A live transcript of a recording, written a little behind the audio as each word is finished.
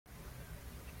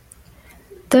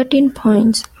13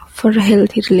 points for a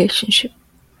healthy relationship.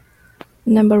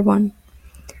 Number 1.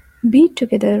 Be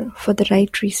together for the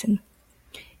right reason.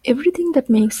 Everything that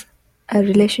makes a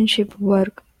relationship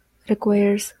work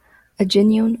requires a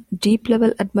genuine, deep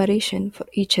level admiration for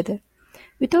each other.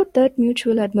 Without that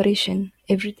mutual admiration,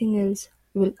 everything else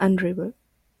will unravel.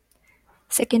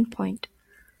 Second point.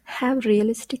 Have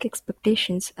realistic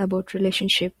expectations about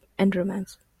relationship and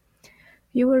romance.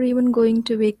 You are even going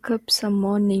to wake up some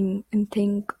morning and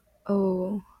think,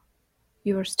 oh,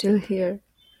 you are still here.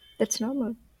 That's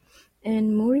normal.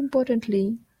 And more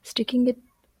importantly, sticking it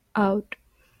out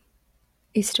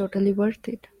is totally worth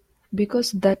it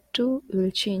because that too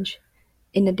will change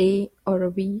in a day or a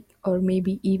week or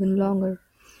maybe even longer.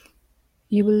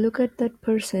 You will look at that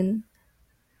person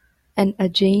and a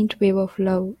giant wave of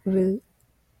love will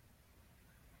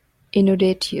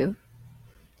inundate you,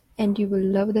 and you will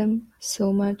love them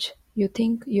so much you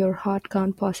think your heart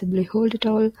can't possibly hold it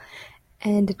all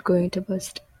and it's going to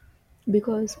burst.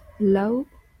 Because love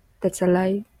that's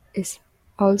alive is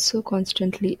also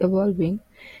constantly evolving.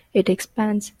 It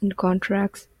expands and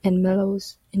contracts and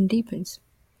mellows and deepens.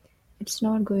 It's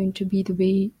not going to be the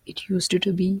way it used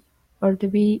to be or the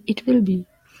way it will be,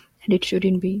 and it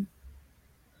shouldn't be.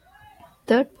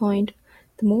 Third point,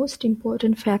 the most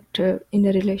important factor in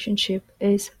a relationship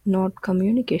is not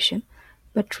communication,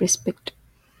 but respect.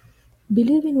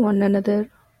 Believe in one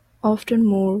another often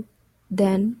more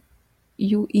than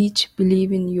you each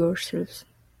believe in yourselves,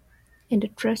 and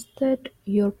trust that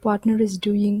your partner is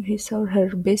doing his or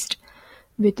her best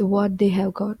with what they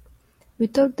have got.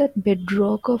 Without that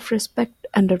bedrock of respect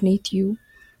underneath you,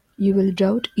 you will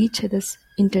doubt each other's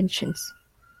intentions.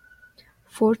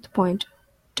 Fourth point,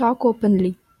 talk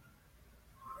openly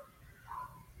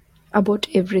about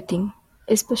everything,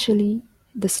 especially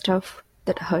the stuff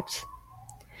that hurts.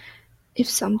 If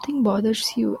something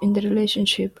bothers you in the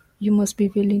relationship, you must be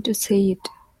willing to say it.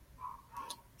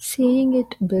 Saying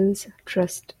it builds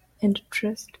trust, and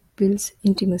trust builds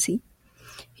intimacy.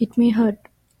 It may hurt,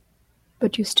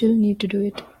 but you still need to do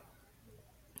it.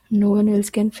 No one else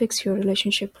can fix your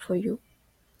relationship for you,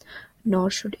 nor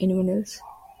should anyone else.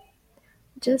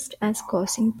 Just as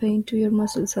causing pain to your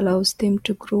muscles allows them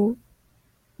to grow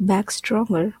back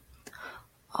stronger,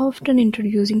 often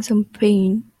introducing some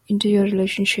pain into your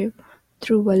relationship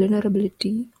through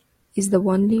vulnerability is the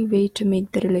only way to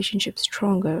make the relationship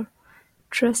stronger.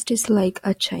 Trust is like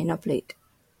a china plate.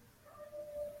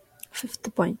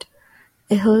 Fifth point.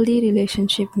 A healthy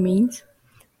relationship means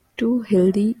two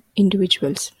healthy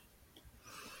individuals.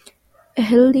 A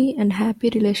healthy and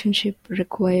happy relationship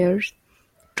requires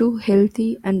two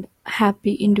healthy and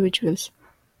happy individuals.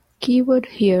 Keyword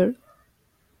here,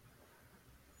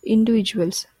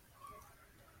 individuals.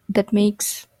 That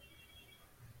makes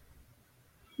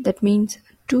that means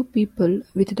two people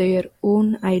with their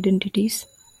own identities,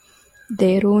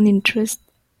 their own interests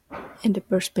and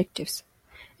perspectives,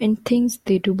 and things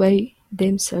they do by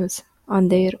themselves on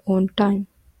their own time.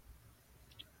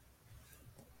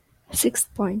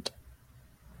 Sixth point.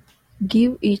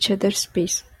 Give each other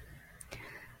space.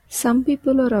 Some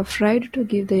people are afraid to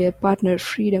give their partner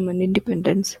freedom and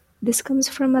independence. This comes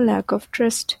from a lack of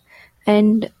trust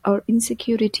and our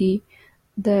insecurity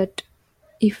that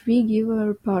if we give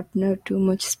our partner too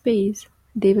much space,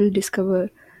 they will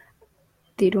discover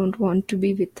they don't want to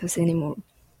be with us anymore.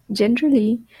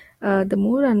 Generally, the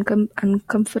more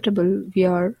uncomfortable we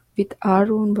are with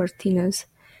our own worthiness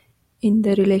in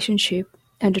the relationship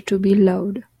and to be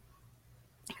loved,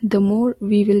 the more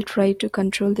we will try to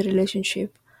control the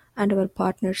relationship and our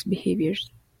partner's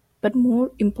behaviors. But more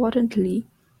importantly,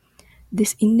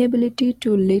 this inability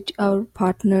to let our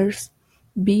partners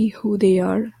be who they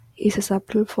are is a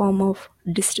subtle form of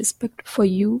disrespect for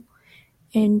you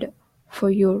and for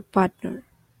your partner.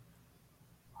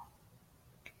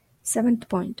 Seventh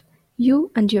point.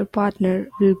 You and your partner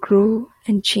will grow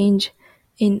and change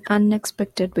in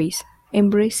unexpected ways.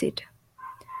 Embrace it.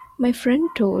 My friend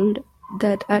told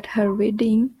that at her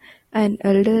wedding, an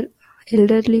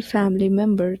elderly family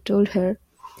member told her,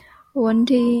 one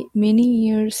day, many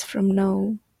years from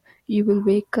now, you will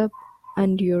wake up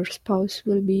and your spouse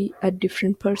will be a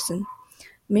different person.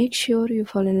 Make sure you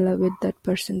fall in love with that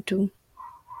person too.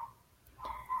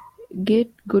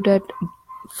 Get good at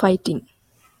fighting.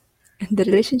 The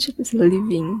relationship is a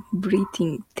living,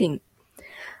 breathing thing.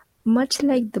 Much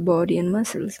like the body and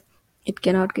muscles, it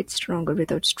cannot get stronger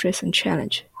without stress and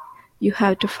challenge. You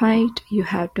have to fight, you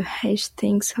have to hash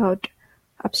things out.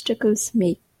 Obstacles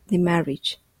make the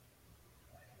marriage.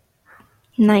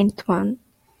 Ninth one,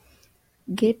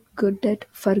 get good at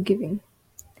forgiving.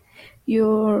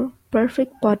 Your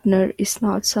Perfect partner is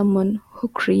not someone who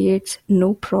creates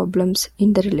no problems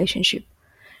in the relationship.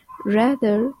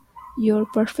 Rather, your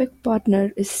perfect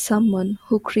partner is someone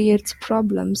who creates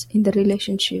problems in the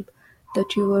relationship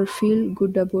that you will feel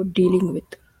good about dealing with.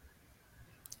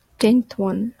 10th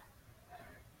one,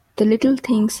 the little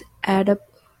things add up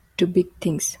to big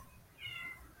things.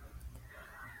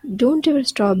 Don't ever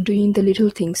stop doing the little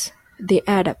things, they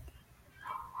add up.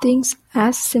 Things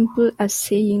as simple as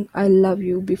saying I love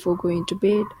you before going to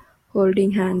bed,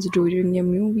 holding hands during a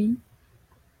movie,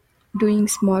 doing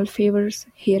small favors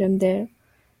here and there.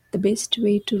 The best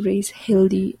way to raise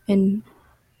healthy and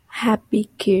happy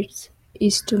kids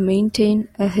is to maintain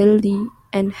a healthy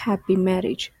and happy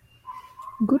marriage.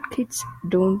 Good kids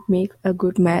don't make a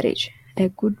good marriage. A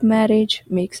good marriage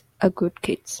makes a good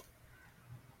kids.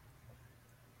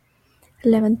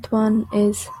 11th one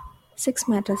is sex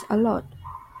matters a lot.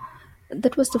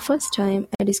 That was the first time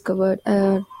I discovered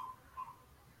a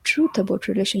truth about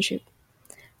relationship.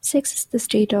 Sex is the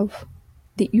state of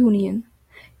the union.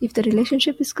 If the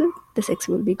relationship is good, the sex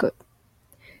will be good.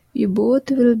 You both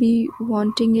will be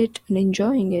wanting it and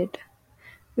enjoying it.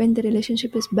 When the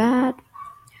relationship is bad,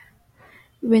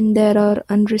 when there are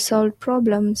unresolved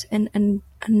problems and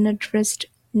unaddressed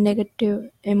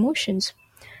negative emotions,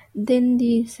 then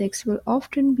the sex will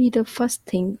often be the first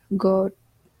thing go out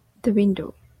the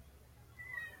window.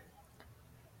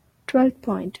 12th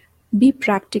point, be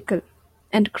practical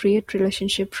and create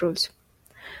relationship rules.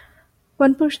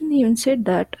 One person even said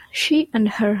that she and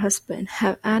her husband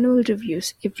have annual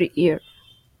reviews every year.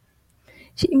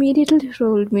 She immediately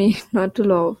told me not to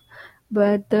laugh,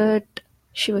 but that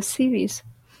she was serious.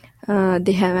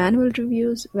 They have annual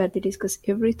reviews where they discuss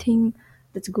everything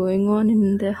that's going on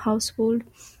in the household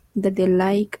that they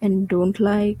like and don't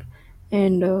like,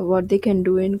 and what they can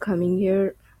do in coming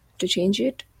year to change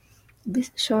it.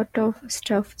 This sort of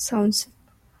stuff sounds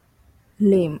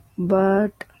lame,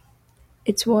 but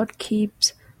it's what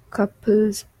keeps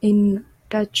couples in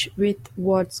touch with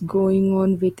what's going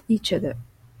on with each other.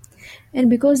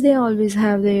 And because they always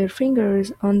have their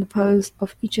fingers on the pulse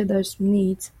of each other's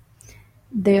needs,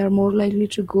 they are more likely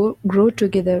to grow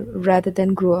together rather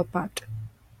than grow apart.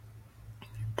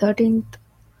 13th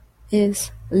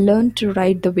is learn to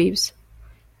ride the waves.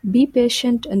 Be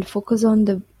patient and focus on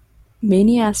the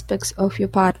many aspects of your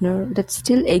partner that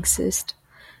still exist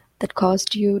that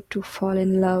caused you to fall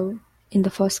in love in the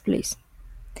first place.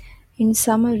 In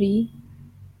summary,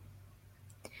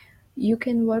 you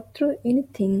can work through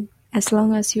anything as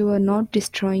long as you are not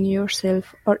destroying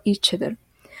yourself or each other.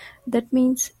 That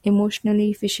means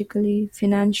emotionally, physically,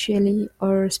 financially,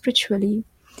 or spiritually.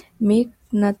 Make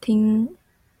nothing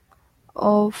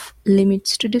of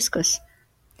limits to discuss.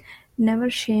 Never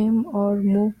shame or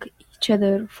mock each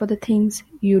other for the things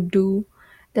you do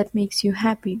that makes you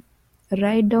happy.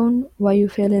 Write down why you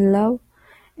fell in love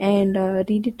and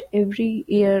read it every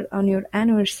year on your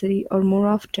anniversary or more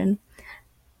often.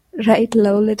 Write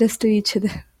love letters to each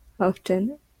other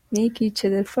often. Make each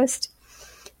other first.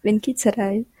 When kids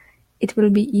arrive, it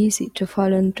will be easy to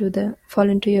fall into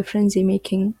your frenzy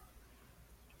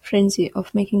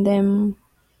of making them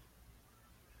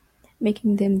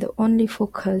the only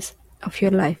focus of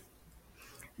your life.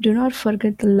 Do not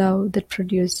forget the love that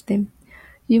produced them.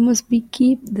 You must be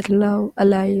keep the love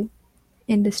alive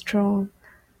and strong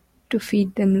to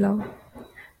feed them love.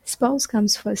 Spouse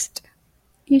comes first.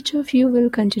 Each of you will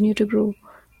continue to grow.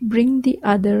 Bring the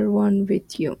other one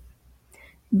with you.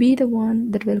 Be the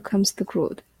one that welcomes the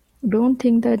growth. Don't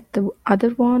think that the other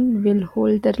one will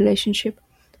hold the relationship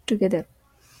together.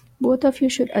 Both of you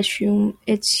should assume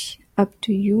it's up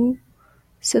to you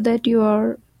so that you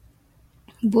are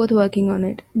both working on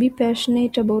it. Be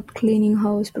passionate about cleaning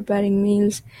house, preparing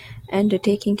meals, and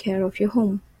taking care of your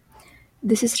home.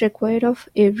 This is required of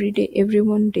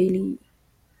everyone daily.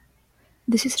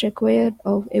 This is required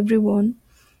of everyone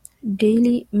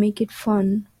daily. Make it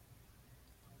fun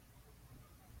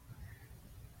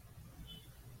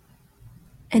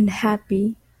and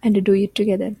happy and do it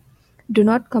together. Do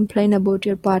not complain about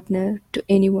your partner to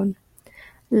anyone.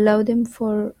 Love them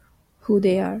for who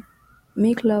they are.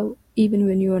 Make love even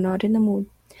when you are not in the mood.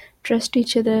 Trust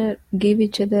each other, give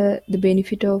each other the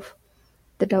benefit of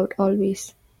the doubt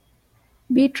always.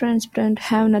 Be transparent,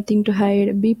 have nothing to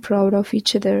hide, be proud of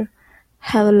each other,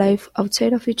 have a life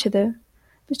outside of each other,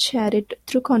 but share it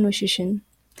through conversation.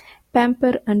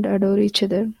 Pamper and adore each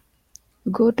other.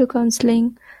 Go to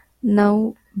counseling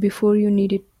now before you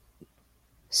need it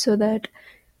so that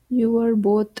you are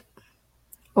both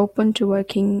open to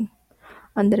working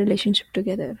on the relationship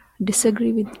together.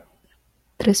 Disagree with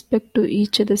respect to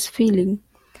each other's feeling.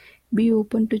 Be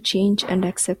open to change and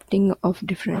accepting of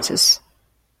differences.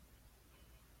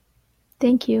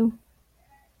 Thank you.